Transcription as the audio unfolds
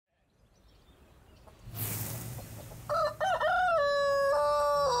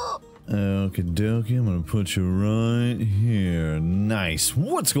Okie dokie, I'm gonna put you right here. Nice.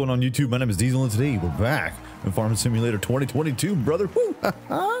 What's going on, YouTube? My name is Diesel, and today we're back in Farming Simulator 2022, brother. Woo! Just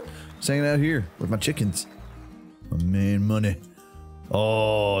hanging out here with my chickens. My man, money.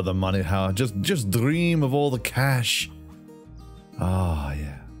 Oh, the money. How just dream of all the cash. Oh,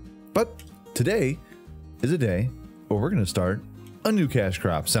 yeah. But today is a day where we're gonna start a new cash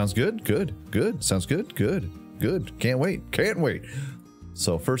crop. Sounds good? Good. Good. Sounds good? Good. Good. Can't wait. Can't wait.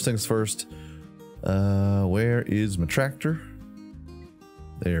 So first things first, where is my tractor?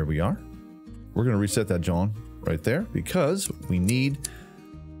 There we are. We're gonna reset that John right there because we need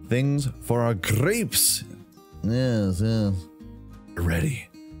things for our grapes. Yes, yes. They're ready.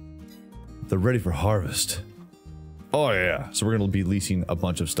 They're ready for harvest. Oh yeah. So we're gonna be leasing a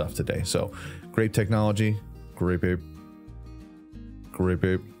bunch of stuff today. So grape technology, grape ape. We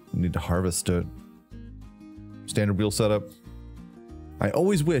need to harvest it. Standard wheel setup. I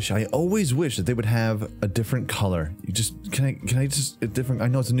always wish that they would have a different color. Can I just a different, I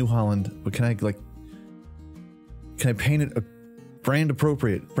know it's a New Holland, but can I paint it a brand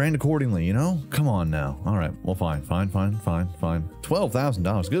appropriate, brand accordingly, you know? Come on now. All right, well, fine.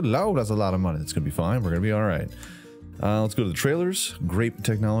 $12,000, good Lord, that's a lot of money. It's gonna be fine, we're gonna be all right. Let's go to the trailers, grape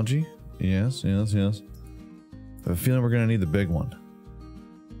technology. Yes. I have a feeling we're gonna need the big one.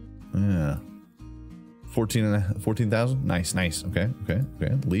 Yeah. 14,000. Nice. Okay.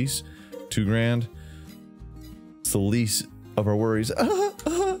 Lease, $2,000. It's the least of our worries. I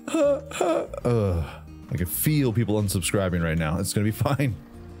can feel people unsubscribing right now. It's gonna be fine.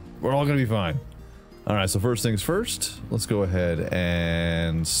 We're all gonna be fine. All right. So first things first. Let's go ahead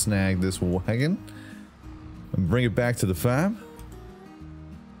and snag this wagon and bring it back to the farm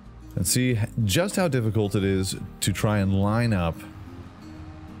and see just how difficult it is to try and line up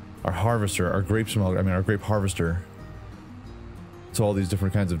our harvester, our grape harvester, to all these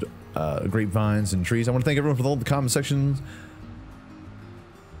different kinds of grapevines and trees. I want to thank everyone for all the comment sections.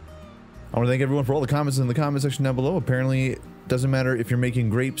 I want to thank everyone for all the comments in the comment section down below. Apparently, it doesn't matter if you're making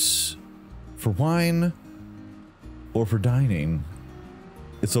grapes for wine or for dining.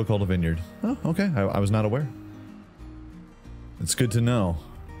 It's still called a vineyard. Oh, okay. I was not aware. It's good to know.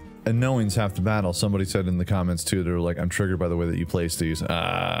 And knowing's half the battle. Somebody said in the comments too, they were like, I'm triggered by the way that you place these.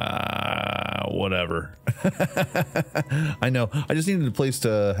 Whatever. I know. I just needed a place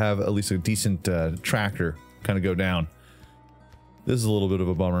to have at least a decent tractor kind of go down. This is a little bit of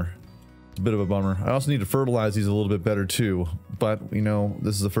a bummer. It's a bit of a bummer. I also need to fertilize these a little bit better too. But, you know,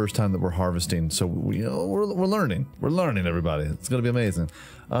 this is the first time that we're harvesting. So, we're learning. We're learning, everybody. It's going to be amazing.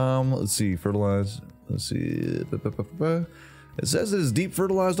 Let's see. Fertilize. Let's see. It says it is deep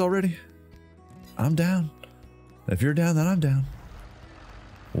fertilized already. I'm down. If you're down, then I'm down.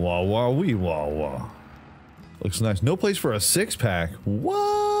 Wah wah wee wah wah. Looks nice. No place for a 6-pack.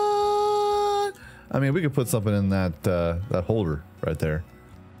 What? I mean, we could put something in that that holder right there.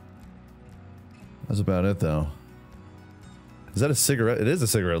 That's about it, though. Is that a cigarette? It is a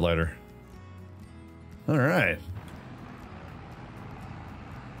cigarette lighter. All right.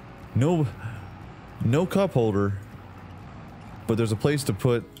 No cup holder. But there's a place to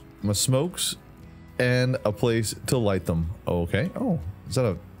put my smokes and a place to light them. Okay. Oh, is that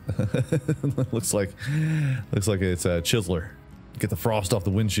a looks like it's a chiseler. Get the frost off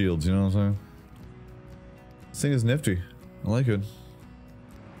the windshields, you know what I'm saying? This thing is nifty. I like it.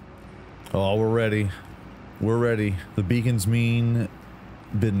 Oh, we're ready. We're ready. The beacons mean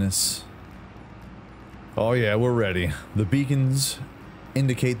business. Oh yeah, we're ready. The beacons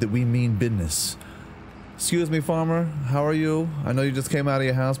indicate that we mean business. Excuse me, farmer. How are you? I know you just came out of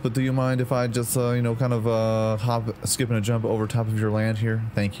your house, but do you mind if I just, you know, kind of skip and a jump over top of your land here?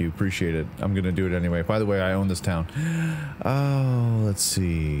 Thank you. Appreciate it. I'm going to do it anyway. By the way, I own this town. Oh, let's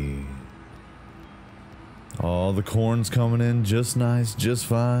see. Oh, the corn's coming in just nice, just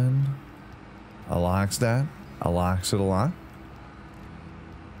fine. I likes that. I likes it a lot.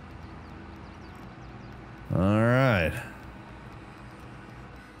 All right.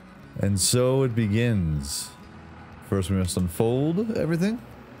 And so it begins. First we must unfold everything.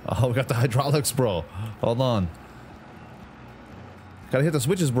 Oh, we got the hydraulics, bro. Hold on. Gotta hit the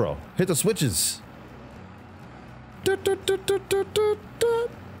switches, bro. Hit the switches. Okay,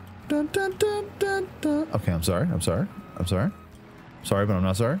 I'm sorry. Sorry, but I'm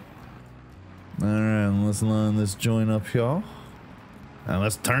not sorry. Alright, let's line this joint up here. And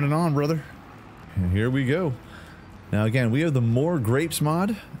let's turn it on, brother. And here we go. Now again, we have the More Grapes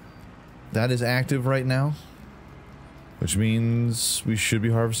mod. That is active right now, which means we should be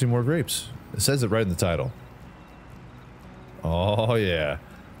harvesting more grapes. It says it right in the title. Oh yeah.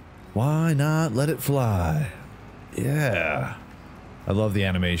 Why not let it fly? Yeah. I love the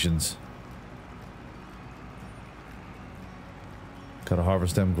animations. Gotta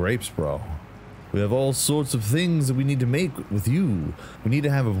harvest them grapes, bro. We have all sorts of things that we need to make with you. We need to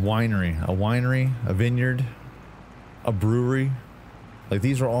have a winery, a vineyard, a brewery. Like,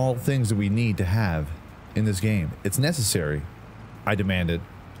 these are all things that we need to have in this game. It's necessary. I demand it.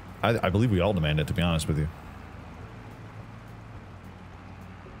 I believe we all demand it, to be honest with you.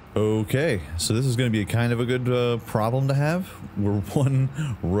 Okay, so this is going to be a kind of a good problem to have. We're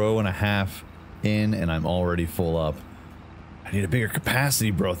 1.5 rows in, and I'm already full up. I need a bigger capacity,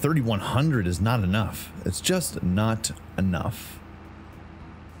 bro. 3,100 is not enough. It's just not enough.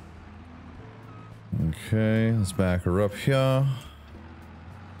 Okay, let's back her up here.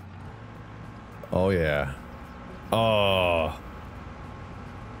 Oh, yeah. Oh.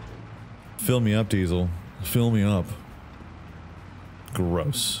 Fill me up, Diesel. Fill me up.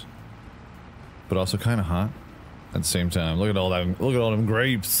 Gross. But also kind of hot at the same time. Look at all that. Look at all them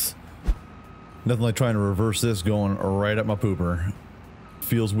grapes. Nothing like trying to reverse this going right up my pooper.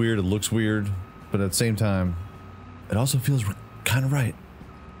 Feels weird, it looks weird, but at the same time, it also feels kind of right.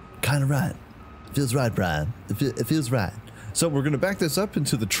 Kind of right. Feels right, Brian. It feels right. So we're going to back this up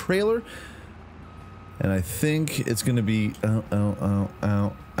into the trailer. And I think it's going to be...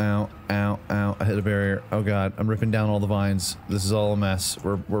 Ow. I hit a barrier. Oh, God. I'm ripping down all the vines. This is all a mess.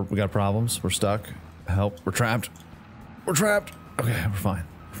 We got problems. We're stuck. Help. We're trapped. We're trapped. Okay, we're fine.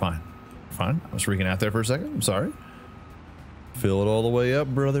 We're fine. Fine. I was freaking out there for a second. I'm sorry. Fill it all the way up,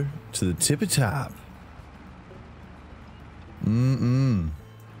 brother. To the tippy top.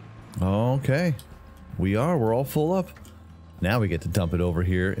 Okay. We're all full up. Now we get to dump it over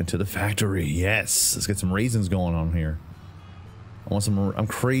here into the factory. Yes. Let's get some raisins going on here. I want some... I'm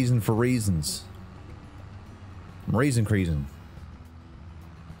crazing for raisins. I'm raisin crazing.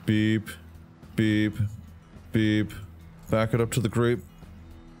 Beep. Beep. Beep. Back it up to the grape.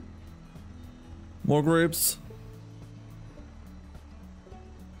 More grapes.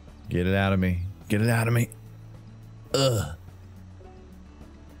 Get it out of me. Get it out of me. Ugh.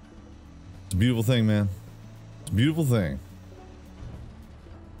 It's a beautiful thing, man. It's a beautiful thing.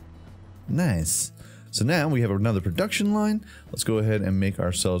 Nice. So now we have another production line. Let's go ahead and make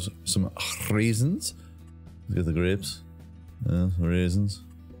ourselves some raisins. Let's get the grapes. Raisins.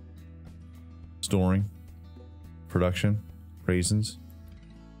 Storing. Production. Raisins.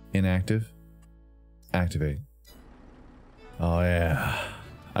 Inactive. Activate. Oh yeah,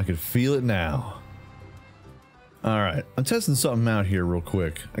 I could feel it now. Alright, I'm testing something out here real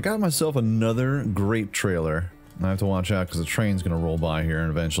quick. I got myself another grape trailer. I have to watch out because the train's gonna roll by here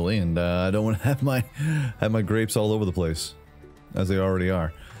eventually, and I don't want to have my grapes all over the place, as they already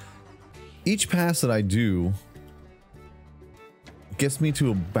are. Each pass that I do gets me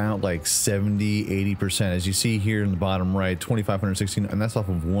to about like 70–80%. As you see here in the bottom right, 2,516, and that's off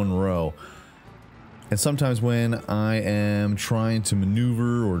of 1 row. And sometimes when I am trying to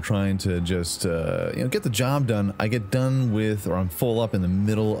maneuver or trying to just, get the job done, I get done with, or I'm full up in the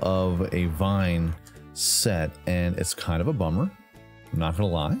middle of a vine set, and it's kind of a bummer. I'm not gonna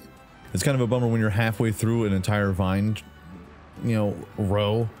lie. It's kind of a bummer when you're halfway through an entire vine,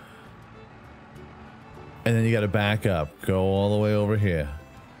 row, and then you gotta back up, go all the way over here,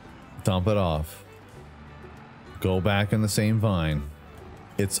 dump it off, go back in the same vine.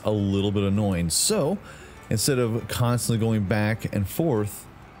 It's a little bit annoying. So instead of constantly going back and forth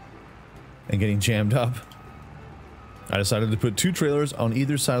and getting jammed up, I decided to put 2 trailers on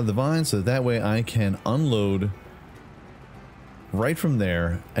either side of the vine so that way I can unload right from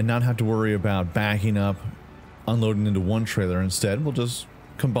there and not have to worry about backing up, unloading into 1 trailer. Instead, we'll just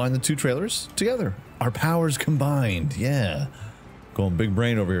combine the 2 trailers together. Our powers combined. Yeah. Going big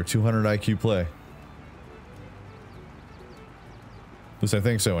brain over here. 200 IQ play. At least I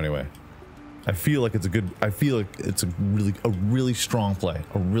think so anyway. I feel like it's a good, I feel like it's a really strong play.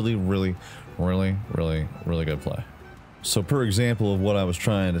 A really good play. So per example of what I was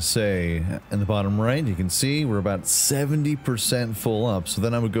trying to say, in the bottom right, you can see we're about 70% full up. So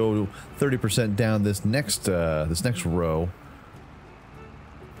then I would go 30% down this next row,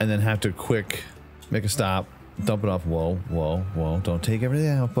 and then have to make a stop, dump it off. Whoa. Don't take everything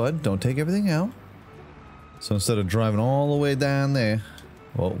out, bud. Don't take everything out. So instead of driving all the way down there,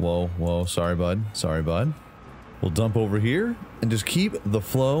 whoa, sorry, bud. We'll dump over here and just keep the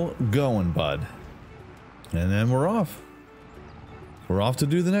flow going, bud. And then we're off. We're off to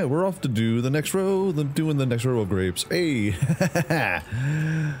do the next row, doing the next row of grapes. Hey.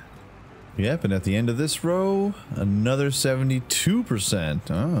 Yep, and at the end of this row, another 72%.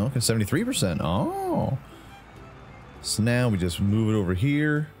 Oh, okay, 73%. Oh. So now we just move it over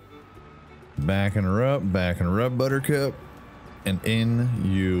here. Backing her up, buttercup. And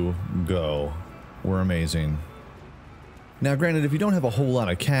in you go. We're amazing. Now, granted, if you don't have a whole lot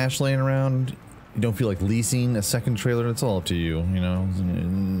of cash laying around, you don't feel like leasing a second trailer, it's all up to you, you know?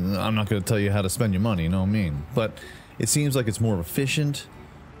 I'm not going to tell you how to spend your money, you know what I mean? But it seems like it's more efficient,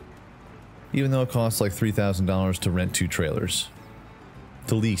 even though it costs like $3,000 to rent 2 trailers.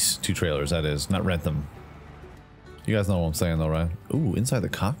 To lease 2 trailers, that is, not rent them. You guys know what I'm saying though, right? Ooh, inside the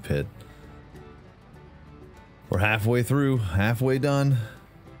cockpit. We're halfway through, halfway done.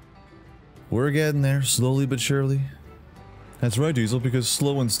 We're getting there, slowly but surely. That's right, Diesel, because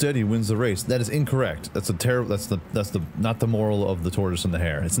slow and steady wins the race. That is incorrect. That's a terrible, that's the not the moral of the tortoise and the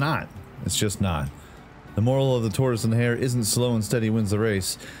hare. It's not. It's just not. The moral of the tortoise and the hare isn't slow and steady wins the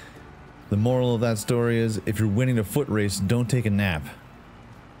race. The moral of that story is, if you're winning a foot race, don't take a nap.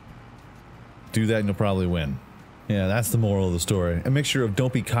 Do that and you'll probably win. Yeah, that's the moral of the story. And make sure of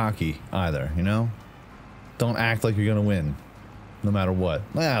don't be cocky either, you know? Don't act like you're gonna win. No matter what.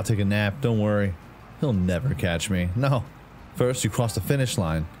 I'll take a nap, don't worry. He'll never catch me. No. First, you cross the finish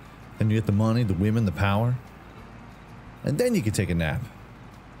line. Then you get the money, the women, the power. And then you can take a nap.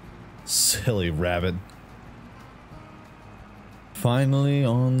 Silly rabbit. Finally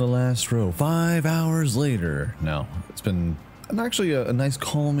on the last row. 5 hours later. No, it's been actually a nice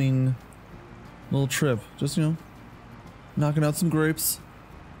calming little trip. Just, you know, knocking out some grapes.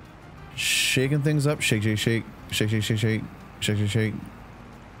 Shaking things up. Shake, shake, shake. Shake, shake, shake, shake. Shake, shake, shake.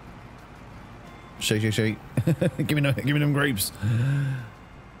 Shake, shake, shake. give me them grapes.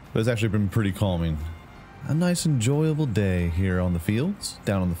 But it's actually been pretty calming. A nice enjoyable day here on the fields,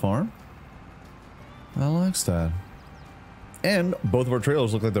 down on the farm. I like that. And both of our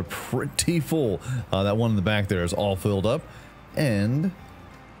trailers look like they're pretty full. That one in the back there is all filled up. And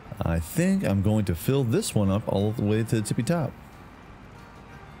I think I'm going to fill this one up all the way to the tippy top.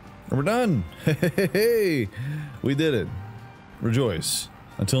 And we're done. Hey, we did it. Rejoice.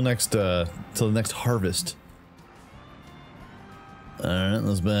 Until the next harvest. Alright,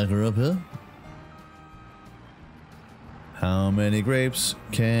 let's back her up here. How many grapes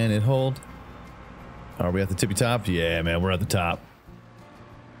can it hold? Are we at the tippy top? Yeah, man, we're at the top.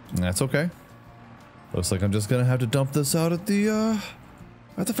 That's okay. Looks like I'm just gonna have to dump this out at the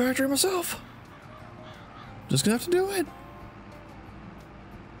factory myself. Just gonna have to do it.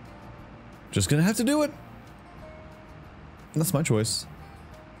 Just gonna have to do it. That's my choice.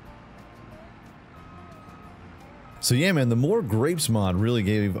 So yeah, man, the More Grapes mod really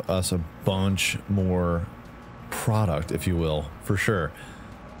gave us a bunch more product, if you will, for sure.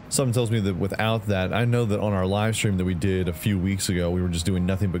 Something tells me that without that, I know that on our live stream that we did a few weeks ago, we were just doing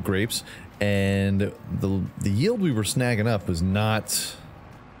nothing but grapes, and the yield we were snagging up was not,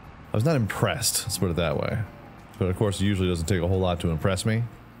 I was not impressed, let's put it that way. But of course, it usually doesn't take a whole lot to impress me,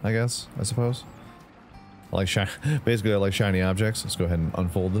 I suppose. I like basically I like shiny objects. Let's go ahead and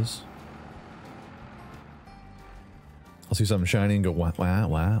unfold this. I'll see something shiny and go, wow, wow,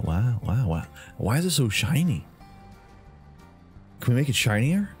 wow, wow, wow, wow. Why is it so shiny? Can we make it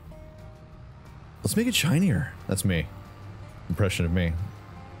shinier? Let's make it shinier. That's me. Impression of me.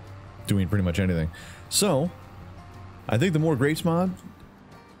 Doing pretty much anything. So, I think the More Grapes mod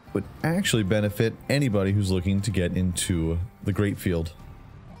would actually benefit anybody who's looking to get into the grape field.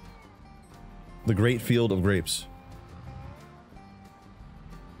 The great field of grapes.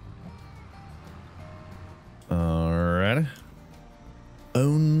 Alright.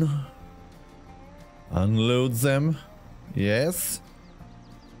 Unload them. Yes.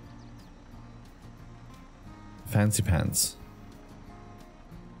 Fancy pants.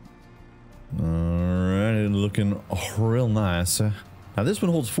 Alright, looking real nice. Now this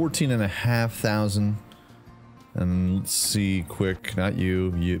one holds 14,500. And let's see, quick, not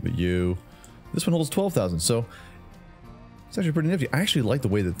you, but you. This one holds 12,000, so it's actually pretty nifty. I actually like the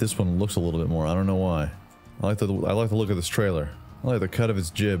way that this one looks a little bit more. I don't know why. I like the look of this trailer. I like the cut of its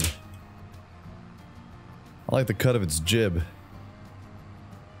jib. I like the cut of its jib.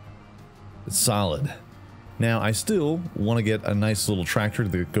 It's solid. Now, I still want to get a nice little tractor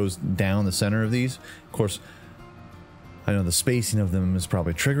that goes down the center of these. Of course, I know the spacing of them is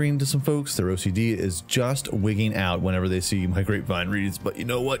probably triggering to some folks. Their OCD is just wigging out whenever they see my grapevine reads. But you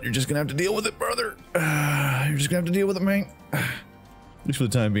know what? You're just going to have to deal with it, brother. You're just going to have to deal with it, man. At least for the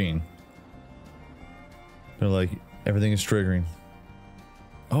time being. They're like, everything is triggering.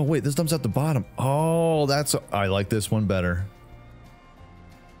 Oh, wait, this dumps out the bottom. Oh, I like this one better.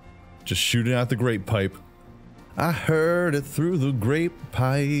 Just shooting out the grape pipe. I heard it through the grape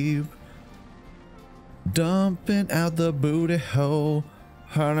pipe. Dumping out the booty hole.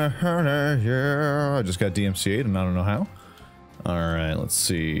 Yeah. I just got DMCA'd and I don't know how. Alright, let's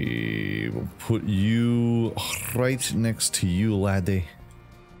see. We'll put you right next to you, laddie.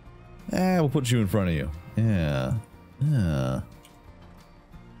 We'll put you in front of you. Yeah. Yeah.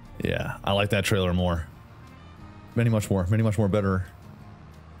 Yeah, I like that trailer more. Many much more better.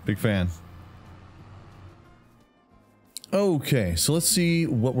 Big fan. Okay, so let's see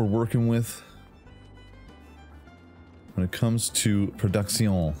what we're working with when it comes to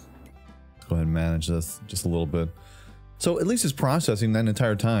production. Let's go ahead and manage this just a little bit. So at least it's processing that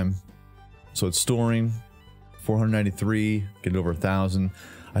entire time. So it's storing 493, getting over 1,000.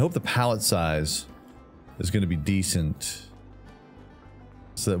 I hope the pallet size is going to be decent,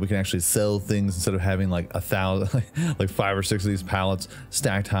 so that we can actually sell things instead of having like 1,000, like 5 or 6 of these pallets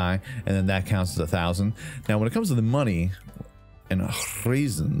stacked high, and then that counts as 1,000. Now, when it comes to the money and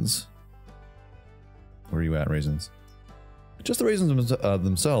raisins, where are you at, raisins? Just the raisins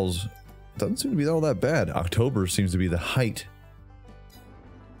themselves doesn't seem to be all that bad. October seems to be the height.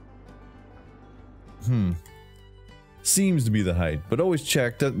 Seems to be the height, but always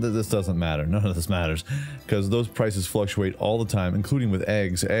check that this doesn't matter. None of this matters, because those prices fluctuate all the time, including with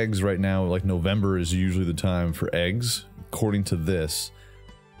eggs. Eggs right now, like November is usually the time for eggs, according to this.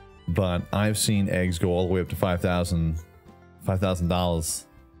 But I've seen eggs go all the way up to $5,000.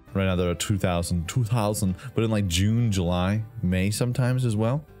 Right now they're at $2,000, but in like June, July, May sometimes as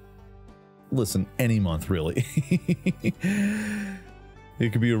well. Listen, any month really.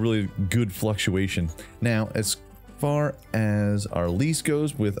 It could be a really good fluctuation. Now, as far as our lease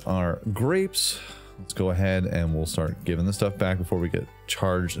goes with our grapes, let's go ahead and we'll start giving this stuff back before we get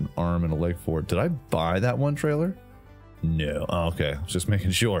charged an arm and a leg for it. Did I buy that one trailer? No. Oh, okay, just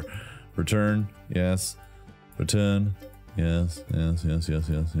making sure. Return, yes. Return, yes, yes, yes, yes,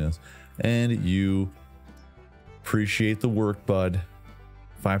 yes, yes. And you appreciate the work, bud.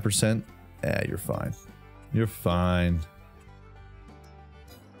 5%? Eh, you're fine. You're fine.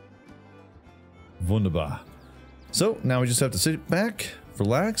 Wunderbar. So now we just have to sit back,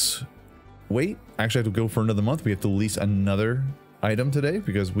 relax, wait. Actually, I have to go for another month. We have to lease another item today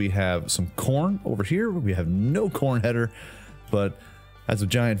because we have some corn over here. We have no corn header, but that's a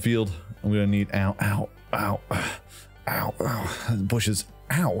giant field. I'm gonna need ow, ow, ow, ow, ow, bushes,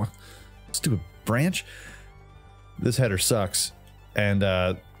 ow, stupid branch. This header sucks, and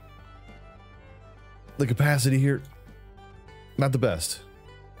the capacity here, not the best.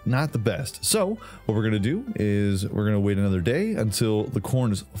 Not the best. So what we're going to do is we're going to wait another day until the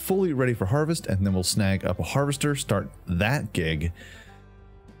corn is fully ready for harvest, and then we'll snag up a harvester, start that gig,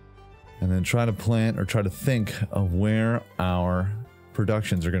 and then try to plant or try to think of where our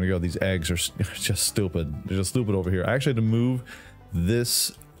productions are going to go. These eggs are just stupid. They're just stupid over here. I actually had to move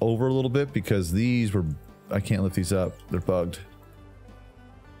this over a little bit because these were, I can't lift these up. They're bugged.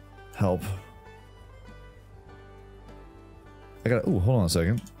 Help. I gotta, ooh, hold on a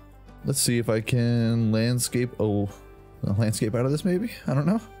second. Let's see if I can landscape, a landscape out of this maybe? I don't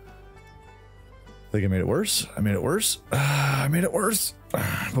know. I think I made it worse. I made it worse. I made it worse.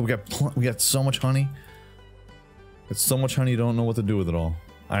 But we got so much honey. It's so much honey you don't know what to do with it all.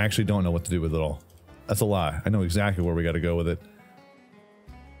 I actually don't know what to do with it all. That's a lie. I know exactly where we gotta go with it.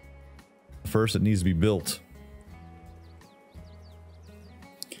 First, it needs to be built.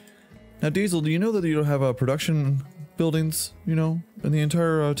 Now, Diesel, do you know that you don't have a production buildings, you know, in the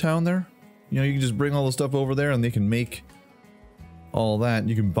entire town there? You know, you can just bring all the stuff over there and they can make all that.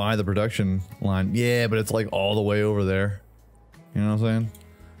 You can buy the production line. Yeah, but it's like all the way over there. You know what I'm saying?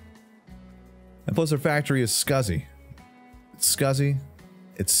 And plus their factory is scuzzy. It's scuzzy.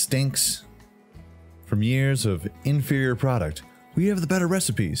 It stinks from years of inferior product. We have the better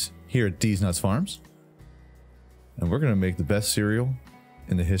recipes here at D's Nuts Farms. And we're going to make the best cereal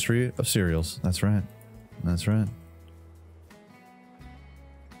in the history of cereals. That's right. That's right.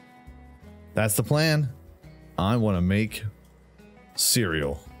 That's the plan. I want to make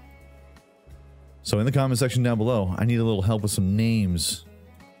cereal. So in the comment section down below, I need a little help with some names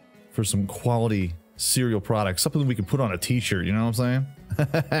for some quality cereal products. Something we can put on a t-shirt, you know what I'm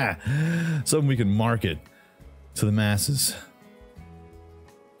saying? Something we can market to the masses.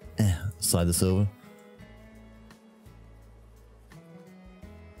 Slide this over.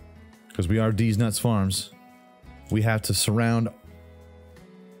 Because we are D's Nuts Farms. We have to surround...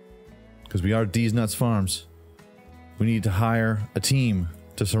 Because we are D's Nuts Farms. We need to hire a team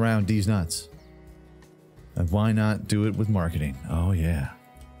to surround D's Nuts. And why not do it with marketing? Oh yeah.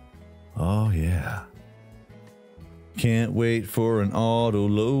 Oh yeah. Can't wait for an auto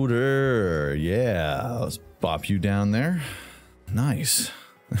loader. Yeah, let's bop you down there. Nice.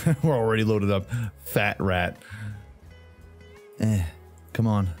 We're already loaded up. Fat rat. Come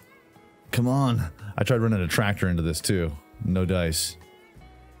on. Come on. I tried running a tractor into this too. No dice.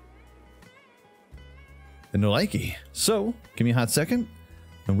 And no likey. So, give me a hot second,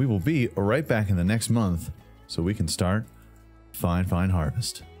 and we will be right back in the next month so we can start fine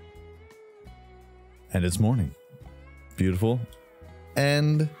harvest. And it's morning. Beautiful.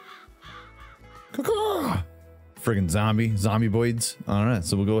 And friggin' zombie boys. All right,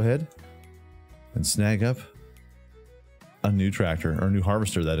 so we'll go ahead and snag up a new tractor, or a new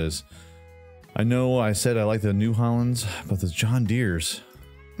harvester, that is. I know I said I like the New Hollands, but the John Deeres,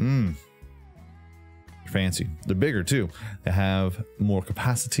 fancy. They're bigger too. They have more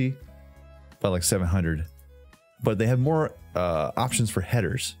capacity, by like 700, but they have more options for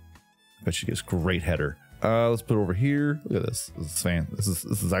headers. I bet you get a great header. Let's put it over here. Look at this. This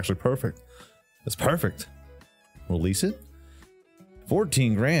is actually perfect. It's perfect. We'll lease it.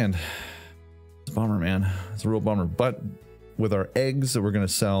 14 grand. It's a bummer, man. It's a real bummer. But with our eggs that we're gonna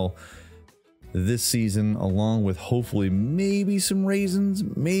sell this season, along with hopefully maybe some raisins,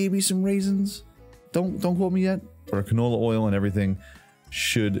 Don't quote me yet. But our canola oil and everything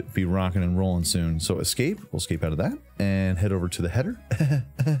should be rocking and rolling soon. So escape. We'll escape out of that and head over to the header.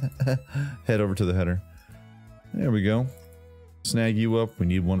 Head over to the header. There we go. Snag you up. We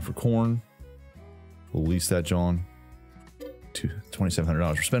need one for corn. We'll lease that, John. To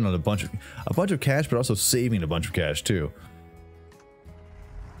 $2,700. We're spending on a bunch of cash, but also saving a bunch of cash too.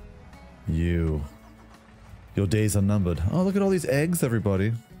 Your days are numbered. Oh, look at all these eggs,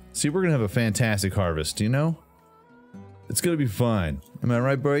 everybody. See, we're gonna have a fantastic harvest, you know? It's gonna be fine. Am I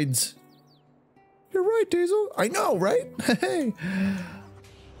right, birds? You're right, Diesel. I know, right? Hey.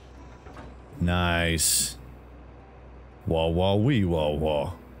 Nice. Wah wah wee wah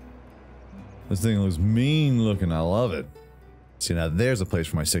wah. This thing looks mean looking. I love it. See, now there's a place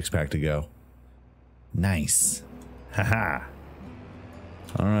for my six-pack to go. Nice. Haha.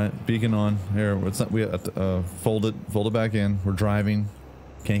 All right, beacon on. Here, we have to fold it back in. We're driving.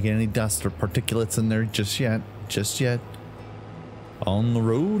 Can't get any dust or particulates in there just yet. On the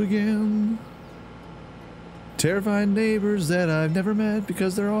road again. Terrified neighbors that I've never met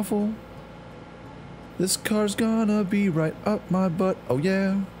because they're awful. This car's gonna be right up my butt, oh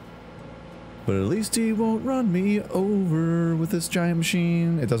yeah. But at least he won't run me over with this giant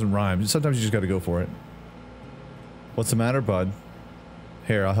machine. It doesn't rhyme. Sometimes you just gotta go for it. What's the matter, bud?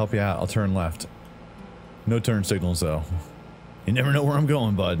 Here, I'll help you out. I'll turn left. No turn signals, though. You never know where I'm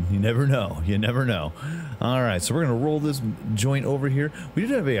going, bud. You never know. You never know. All right, so we're going to roll this joint over here. We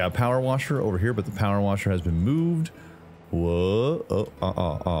did have a power washer over here, but the power washer has been moved. Whoa.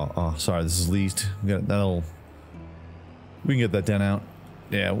 Oh. Sorry, this is leased. We can get that dent out.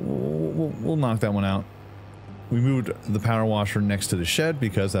 Yeah, we'll knock that one out. We moved the power washer next to the shed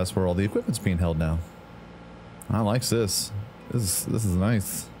because that's where all the equipment's being held now. I like this. This is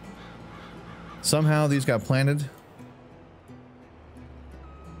nice. Somehow these got planted.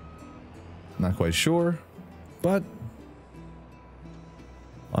 Not quite sure, but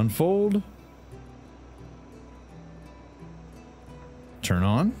unfold. Turn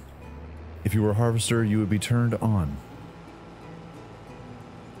on. If you were a harvester, you would be turned on.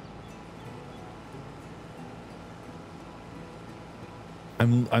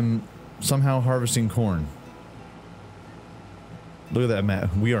 I'm somehow harvesting corn. Look at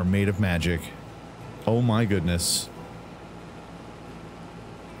that, we are made of magic. Oh my goodness.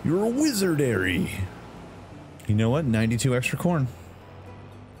 You're a wizardary. You know what? 92 extra corn.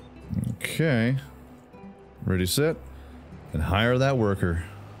 Okay. Ready, set, and hire that worker.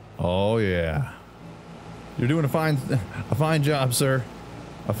 Oh yeah. You're doing a fine job, sir.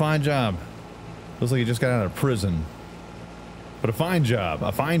 A fine job. Looks like you just got out of prison. But a fine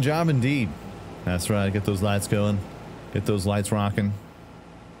job indeed. That's right, get those lights going. Get those lights rocking.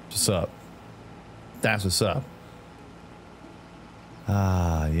 What's up? That's what's up.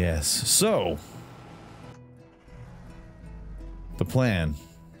 Ah, yes. So, the plan.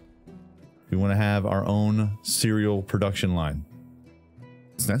 We want to have our own cereal production line.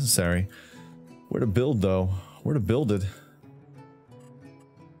 It's necessary. Where to build, though? Where to build it?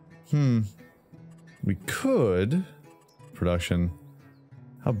 We could... Production.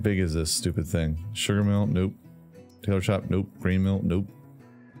 How big is this stupid thing? Sugar mill? Nope. Tailor shop? Nope. Grain mill? Nope.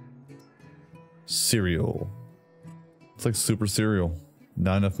 Cereal. It's like super cereal.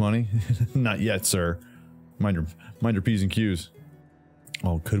 Not enough money? Not yet, sir. Mind your P's and Q's.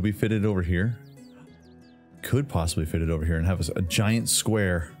 Oh, could we fit it over here? Could possibly fit it over here and have a giant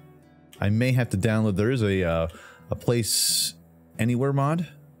square. I may have to download. There is a place anywhere mod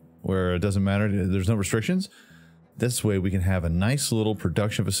where it doesn't matter. There's no restrictions. This way we can have a nice little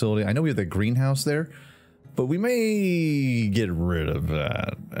production facility. I know we have that greenhouse there, but we may get rid of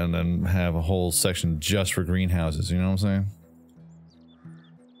that and then have a whole section just for greenhouses. You know what I'm saying?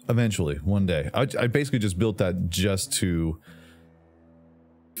 Eventually, one day. I basically just built that just to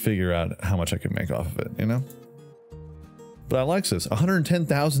figure out how much I can make off of it, you know? But I like this.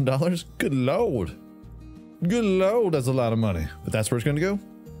 $110,000? Good Lord. Good Lord, that's a lot of money. But that's where it's going to go.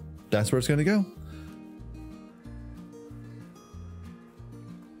 That's where it's going to go.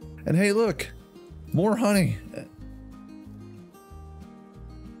 And hey, look. More honey.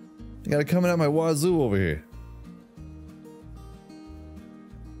 I got it coming out my wazoo over here.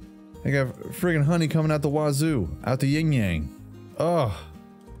 I got friggin' honey coming out the wazoo. Out the yin yang. Oh.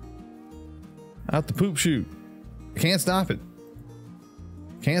 Out the poop chute. Can't stop it.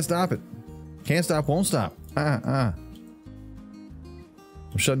 Can't stop it. Can't stop, won't stop. I'm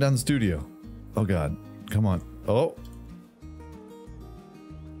shutting down the studio. Oh god. Come on. Oh.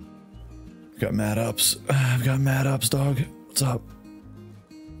 Got mad ups. I've got mad ups, dog. What's up?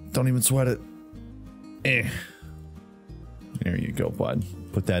 Don't even sweat it. Eh. There you go, bud.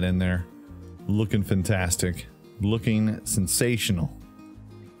 Put that in there. Looking fantastic. Looking sensational.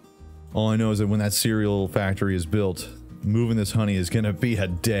 All I know is that when that cereal factory is built, moving this honey is gonna be a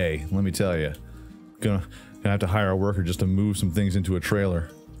day. Let me tell you. Gonna have to hire a worker just to move some things into a trailer.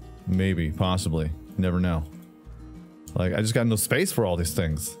 Maybe, possibly. Never know. Like, I just got no space for all these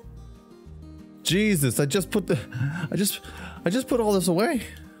things. Jesus, I just put all this away.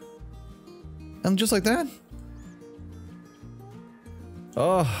 And just like that.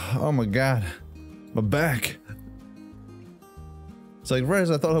 Oh my god. My back. It's like right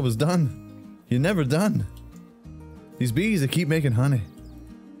as I thought I was done. You're never done. These bees, they keep making honey.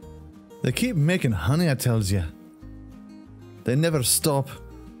 They keep making honey, I tells you. They never stop.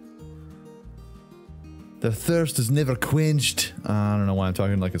 Their thirst is never quenched. I don't know why I'm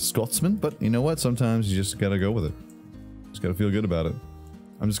talking like a Scotsman, but you know what? Sometimes you just gotta go with it. Just gotta feel good about it.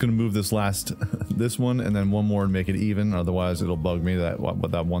 I'm just gonna move this last, this one, and then one more and make it even. Otherwise, it'll bug me that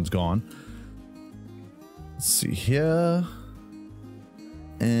that one's gone. Let's see here,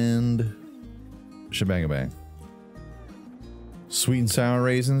 and shebang-a-bang. Sweet and sour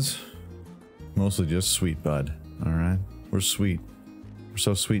raisins, mostly just sweet, bud. All right, we're sweet. We're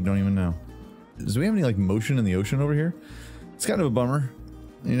so sweet, don't even know. Do we have any like motion in the ocean over here? It's kind of a bummer,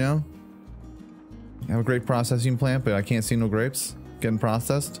 you know. I have a grape processing plant, but I can't see no grapes getting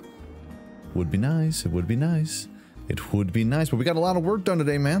processed. Would be nice. It would be nice. It would be nice. But we got a lot of work done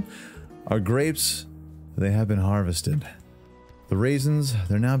today, man. Our grapes, they have been harvested. The raisins,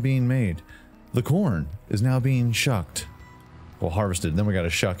 they're now being made. The corn is now being shucked. Well, harvested. Then we got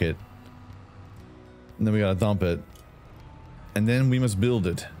to shuck it. And then we got to dump it. And then we must build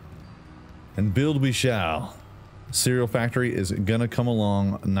it. And build we shall. Cereal factory is gonna come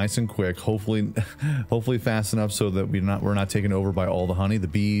along nice and quick. Hopefully, hopefully fast enough so that we're not taken over by all the honey. The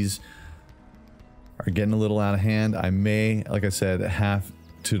bees are getting a little out of hand. I may, like I said, have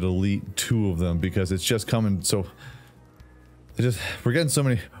to delete 2 of them because it's just coming. So we're getting so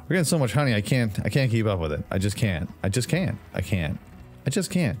much honey. I can't keep up with it. I just can't. I just can't.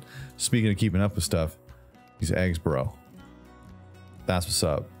 Speaking of keeping up with stuff, these eggs, bro. That's what's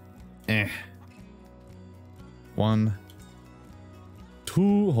up. 1,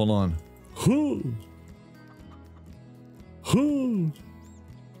 2, hold on.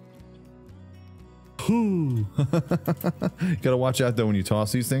 Gotta watch out though when you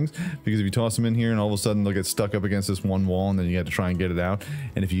toss these things, because if you toss them in here and all of a sudden they'll get stuck up against this one wall and then you have to try and get it out.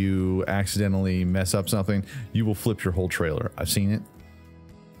 And if you accidentally mess up something, you will flip your whole trailer. I've seen it.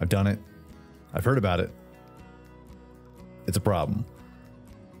 I've done it. I've heard about it. It's a problem.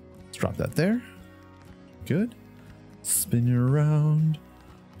 Let's drop that there. Good. Spin you around.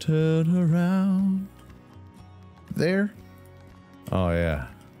 Turn around. There. Oh yeah.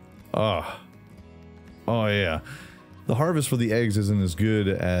 Oh yeah. The harvest for the eggs isn't as good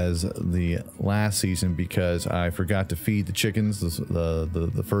as the last season because I forgot to feed the chickens,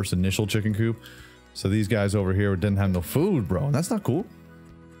 the first initial chicken coop. So these guys over here didn't have no food, bro. And that's not cool.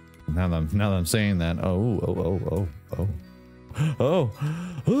 Now that I'm saying that, oh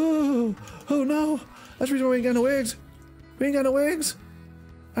no! That's the reason why we ain't got no eggs. We ain't got no eggs.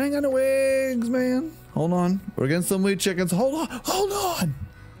 I ain't got no eggs, man. Hold on. We're getting some wheat chickens. Hold on.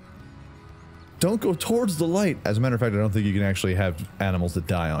 Don't go towards the light. As a matter of fact, I don't think you can actually have animals that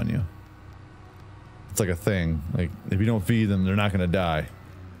die on you. It's like a thing. Like, if you don't feed them, they're not gonna die.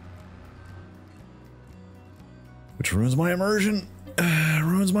 Which ruins my immersion.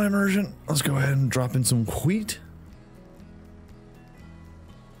 Let's go ahead and drop in some wheat.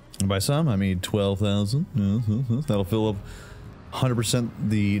 And by some, I mean 12,000. That'll fill up 100%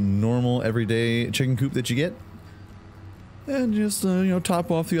 the normal everyday chicken coop that you get. And just, you know,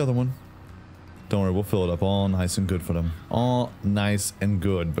 top off the other one. Don't worry, we'll fill it up all nice and good for them. All nice and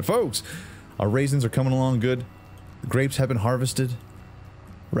good. But folks, our raisins are coming along good. The grapes have been harvested.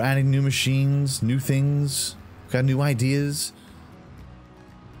 We're adding new machines, new things, got new ideas.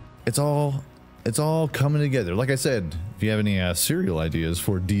 It's all coming together. Like I said, if you have any cereal ideas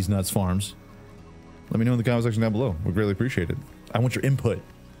for D's Nuts Farms, let me know in the comment section down below. We'd greatly appreciate it. I want your input.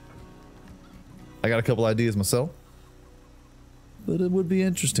 I got a couple ideas myself, but it would be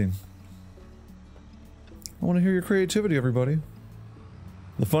interesting. I want to hear your creativity, everybody.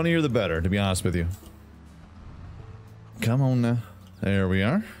 The funnier the better, to be honest with you. Come on now. There we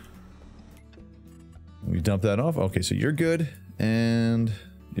are. We dump that off. Okay, so you're good, and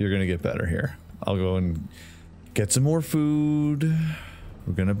you're gonna get better here. I'll go and get some more food.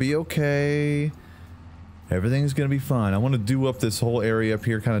 We're gonna be okay. Everything's gonna be fine. I want to do up this whole area up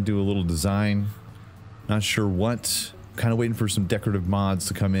here, kind of do a little design. Not sure what. Kind of waiting for some decorative mods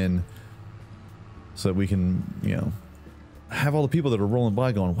to come in so that we can, you know, have all the people that are rolling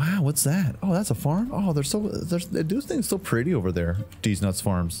by going, wow, what's that? Oh, that's a farm? Oh, they do things so pretty over there. D's Nuts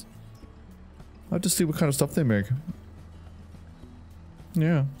Farms. I'll have to see what kind of stuff they make.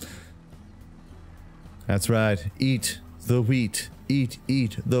 Yeah. That's right. Eat the wheat. Eat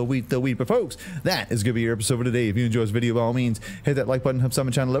the wheat, the wheat. But folks, that is going to be your episode for today. If you enjoyed this video, by all means, hit that like button, help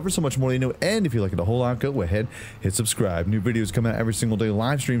summon channel ever so much more than you know. And if you like it a whole lot, go ahead, hit subscribe. New videos come out every single day,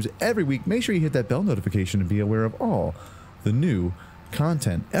 live streams every week. Make sure you hit that bell notification to be aware of all the new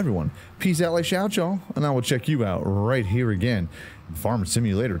content. Everyone, peace out, like shout, y'all. And I will check you out right here again in Farming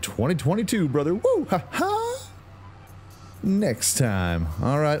Simulator 2022, brother. Woo, ha ha. Next time.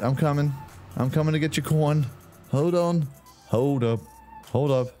 All right, I'm coming. I'm coming to get your corn. Hold on. Hold up.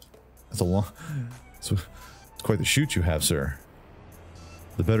 Hold up. That's a long... It's quite the shoot you have, sir.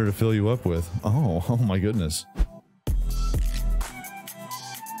 The better to fill you up with. Oh my goodness.